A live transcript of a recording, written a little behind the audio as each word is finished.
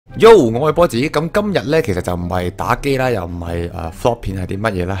Yo， 我係波子，咁今日咧其實就唔係打機啦，又唔係vlog片係啲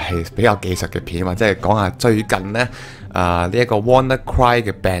乜嘢啦，係比較技術嘅片，或者係講下最近咧呢一個 WannaCry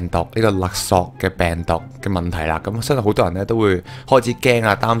嘅病毒，呢個勒索嘅病毒嘅問題啦。咁相信好多人咧都會開始驚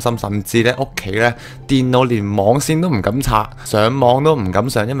啊、擔心，甚至咧屋企咧電腦連網線都唔敢插，上網都唔敢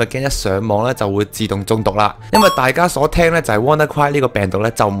上，因為驚一上網咧就會自動中毒啦。因為大家所聽咧就係 WannaCry 呢個病毒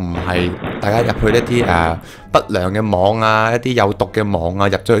咧就唔係大家入去一啲不良嘅網啊，一啲有毒嘅網啊，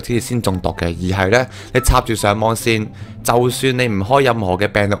入咗去先中毒嘅，而係呢，你插住上網線，就算你唔開任何嘅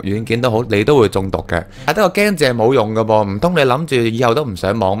病毒軟件都好，你都會中毒嘅。得個驚字係冇用㗎噃，唔通你諗住以後都唔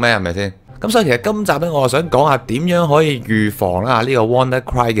上網咩？係咪先？咁所以其實今集呢，我想講下點樣可以預防啦呢個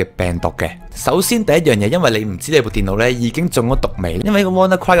WannaCry 嘅病毒嘅。首先第一樣嘢，因為你唔知你部電腦呢已經中咗毒未？因為個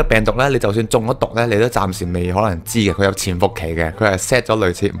WannaCry 嘅病毒呢，你就算中咗毒呢，你都暫時未可能知嘅。佢有潛伏期嘅，佢係 set 咗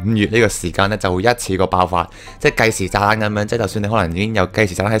類似5月呢個時間呢，就會一次過爆發，即係計時炸彈咁樣。即係就算你可能已經有計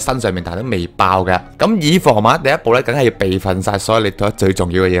時炸彈喺身上面，但係都未爆嘅。咁以防嘛，第一步呢，梗係要備份晒所有你覺得最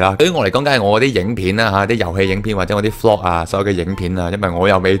重要嘅嘢啦。對於我嚟講，梗係我啲影片啦嚇，啲遊戲影片或者我啲 vlog 啊，所有嘅影片啊，因為我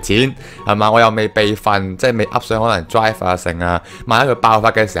又未剪係嘛，我又未備份，即係未 up 上可能 drive 啊成啊，萬一佢爆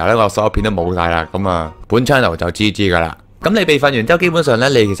發嘅時候呢，我所有片都冇晒啦，咁啊本 channel 就 GG 噶啦。咁你備份完之後，基本上呢，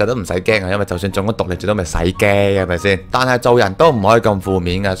你其實都唔使驚啊，因為就算中咗毒，你最多咪洗機係咪先？但係做人都唔可以咁負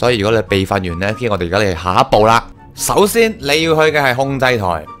面噶，所以如果你備份完呢，我哋而家嚟下一步啦。首先你要去嘅係控制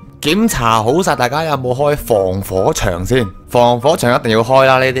台，檢查好晒大家有冇開防火牆先。防火牆一定要開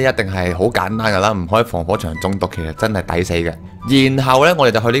啦，呢啲一定係好簡單噶啦，唔開防火牆中毒其實真係抵死嘅。然後呢，我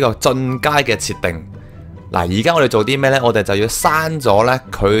哋就去呢個進階嘅設定。嗱，而家我哋做啲咩呢？我哋就要刪咗呢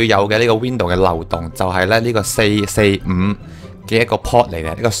佢有嘅呢個 Window 嘅漏洞，就係咧呢個445嘅一個 port 嚟嘅，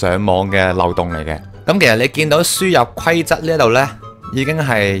呢個上網嘅漏洞嚟嘅。咁其實你見到輸入規則呢度呢，已經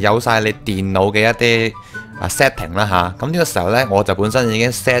係有晒你電腦嘅一啲setting 啦嚇。咁呢個時候呢，我就本身已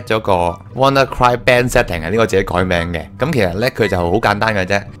經 set 咗個 WannaCry ban setting 嘅，呢個自己改名嘅。咁其實呢，佢就好簡單嘅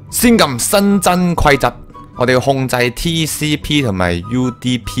啫，先撳新增規則，我哋要控制 TCP 同埋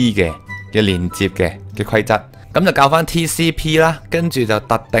UDP 嘅連接嘅規則，咁就校翻 TCP 啦，跟住就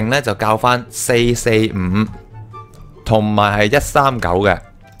特定呢，就校翻445同埋係139嘅。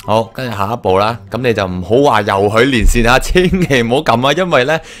好，跟住下一步啦，咁你就唔好話又許連線啊，千祈唔好撳啊，因為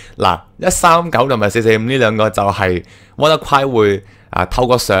呢，嗱139同埋445呢兩個就係 WannaCry會透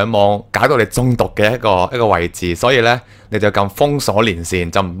過上網搞到你中毒嘅一個位置，所以呢，你就撳封鎖連線，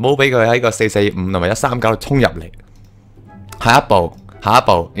就唔好俾佢喺個445同埋139度衝入嚟。下一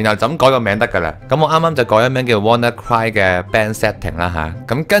步，然後就咁改個名得㗎啦。咁我啱啱就改咗名叫 WannaCry 嘅 ban setting 啦嚇。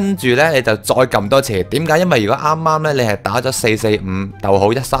咁跟住呢，你就再撳多次。點解？因為如果啱啱呢，你係打咗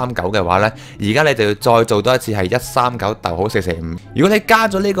445-139嘅話呢，而家你就要再做多一次係139-445。如果你加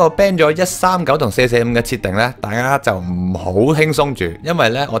咗呢個 ban 咗139同445嘅設定呢，大家就唔好輕鬆住，因為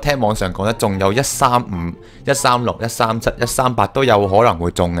呢，我聽網上講呢，仲有135、136、137、138都有可能會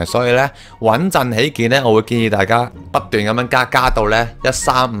中嘅。所以呢，穩陣起見呢，我會建議大家不斷咁樣加到呢。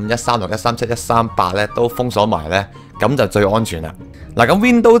135、136、137、138咧都封鎖埋咧，咁就最安全啦。嗱，咁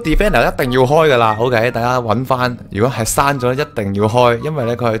Windows Defender 一定要開噶啦 ，OK， 大家揾翻。如果係刪咗，一定要開，因為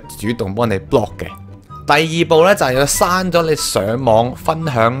咧佢係主動幫你 block 嘅。第二步咧就係要刪咗你上網分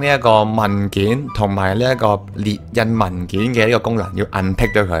享呢一個文件同埋呢一個列印文件嘅呢個功能，要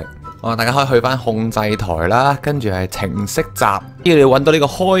untick 咗佢。大家可以去翻控制台啦，跟住係程式集，要你揾到呢個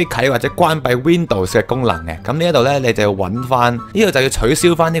開啟或者關閉 Windows 嘅功能嘅。咁呢一度呢，你就要揾翻呢度就要取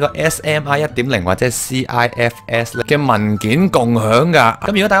消翻呢個 SMI 1.0 或者 CIFS 嘅文件共享噶。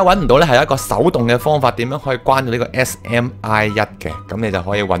咁如果大家揾唔到呢，係一個手動嘅方法，點樣可以關咗呢個 SMI 1嘅？咁你就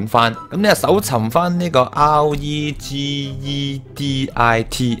可以揾翻。咁你就搜尋翻呢個 REGEDIT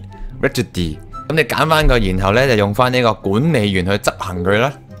Regedy， 咁你揀翻佢，然後呢就用翻呢個管理員去執行佢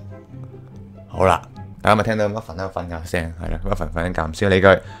啦。好啦，大家咪聽到乜份喺度瞓覺聲，係啦，乜份瞓緊覺唔需要理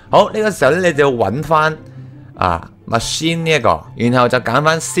佢。好，呢個時候咧，你就要揾翻machine 呢一個，然後就揀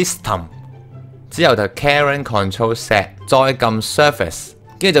翻 system， 之後就 current control set， 再撳 surface，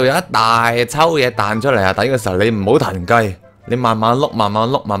 跟住就有一大抽嘢彈出嚟啊！但呢個時候你唔好騰雞，你慢慢碌，慢慢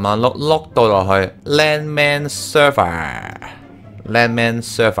碌，慢慢碌，碌到落去 landman server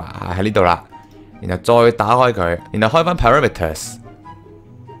喺呢度啦，然後再打開佢，然後開翻 parameters。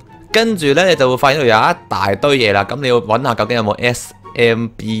跟住呢，你就會發現到有一大堆嘢啦。咁你要揾下究竟有冇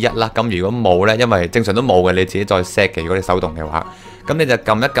SMB1 啦。咁如果冇呢，因為正常都冇嘅，你自己再 set 嘅。如果你手動嘅話，咁你就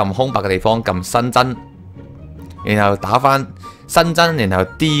撳一撳空白嘅地方，撳新增，然後打翻新增，然後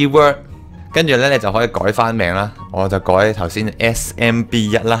D word， 跟住呢，你就可以改翻名啦。我就改頭先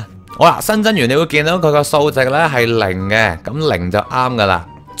SMB1 啦。好啦，新增完你會見到佢個數值呢係0嘅，咁0就啱噶啦。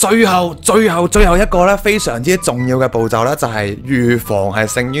最後一個咧非常之重要嘅步驟咧，就係預防係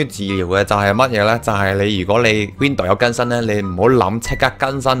勝於治療嘅，就係乜嘢呢？就係你如果你 Windows 有更新咧，你唔好諗即刻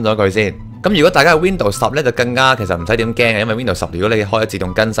更新咗佢先。咁如果大家係 Windows 10咧，就更加其實唔使點驚嘅，因為 Windows 10如果你開咗自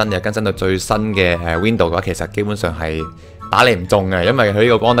動更新，就更新到最新嘅Windows 嘅話，其實基本上係打你唔中嘅，因為佢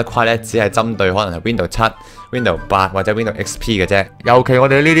呢個 WannaCry咧只係針對可能係 Windows 7、Windows 8或者 Windows XP 嘅啫。尤其我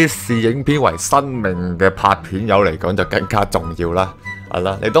哋呢啲視影片為生命嘅拍片友嚟講，就更加重要啦。係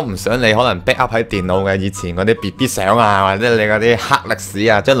啦，你都唔想你可能 backup 喺電腦嘅以前嗰啲 BB 相啊，或者你嗰啲黑歷史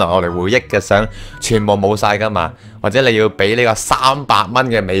啊，將來我哋回憶嘅相全部冇晒噶嘛，或者你要俾呢個300蚊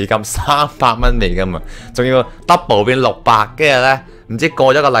嘅美金，300蚊美金啊，仲要 double 變600，跟住呢，唔知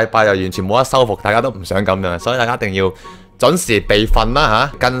過咗個禮拜又完全冇得修復，大家都唔想咁樣，所以大家一定要準時備份啦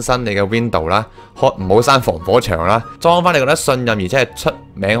嚇，更新你嘅 Windows 啦，唔好刪防火牆啦，裝翻你覺得信任而且係出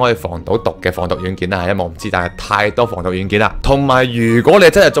名可以防到毒嘅防毒軟件啦，因為我唔知，但係太多防毒軟件啦。同埋如果你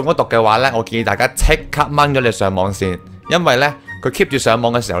真係中咗毒嘅話呢，我建議大家即刻掹咗你上網線，因為呢，佢 keep 住上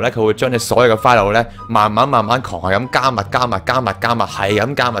網嘅時候呢，佢會將你所有嘅 file 呢慢慢狂係咁加密，係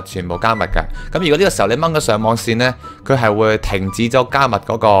咁加密，全部加密㗎。咁如果呢個時候你掹咗上網線呢，佢係會停止咗加密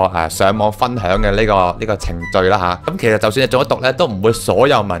嗰個上網分享嘅呢個程序啦嚇。咁其實就算你中咗毒呢，都唔會所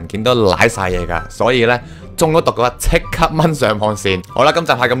有文件都瀨晒嘢㗎。所以呢，中咗毒嘅話，即刻掹上網線。好啦，今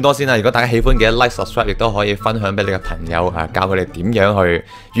集係咁多先啦。如果大家喜歡，記得 like、subscribe， 亦都可以分享俾你嘅朋友教佢哋點樣去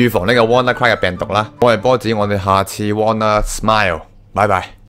預防呢個 WannaCry 嘅病毒啦。我係波子，我哋下次 Wanna Smile，拜拜。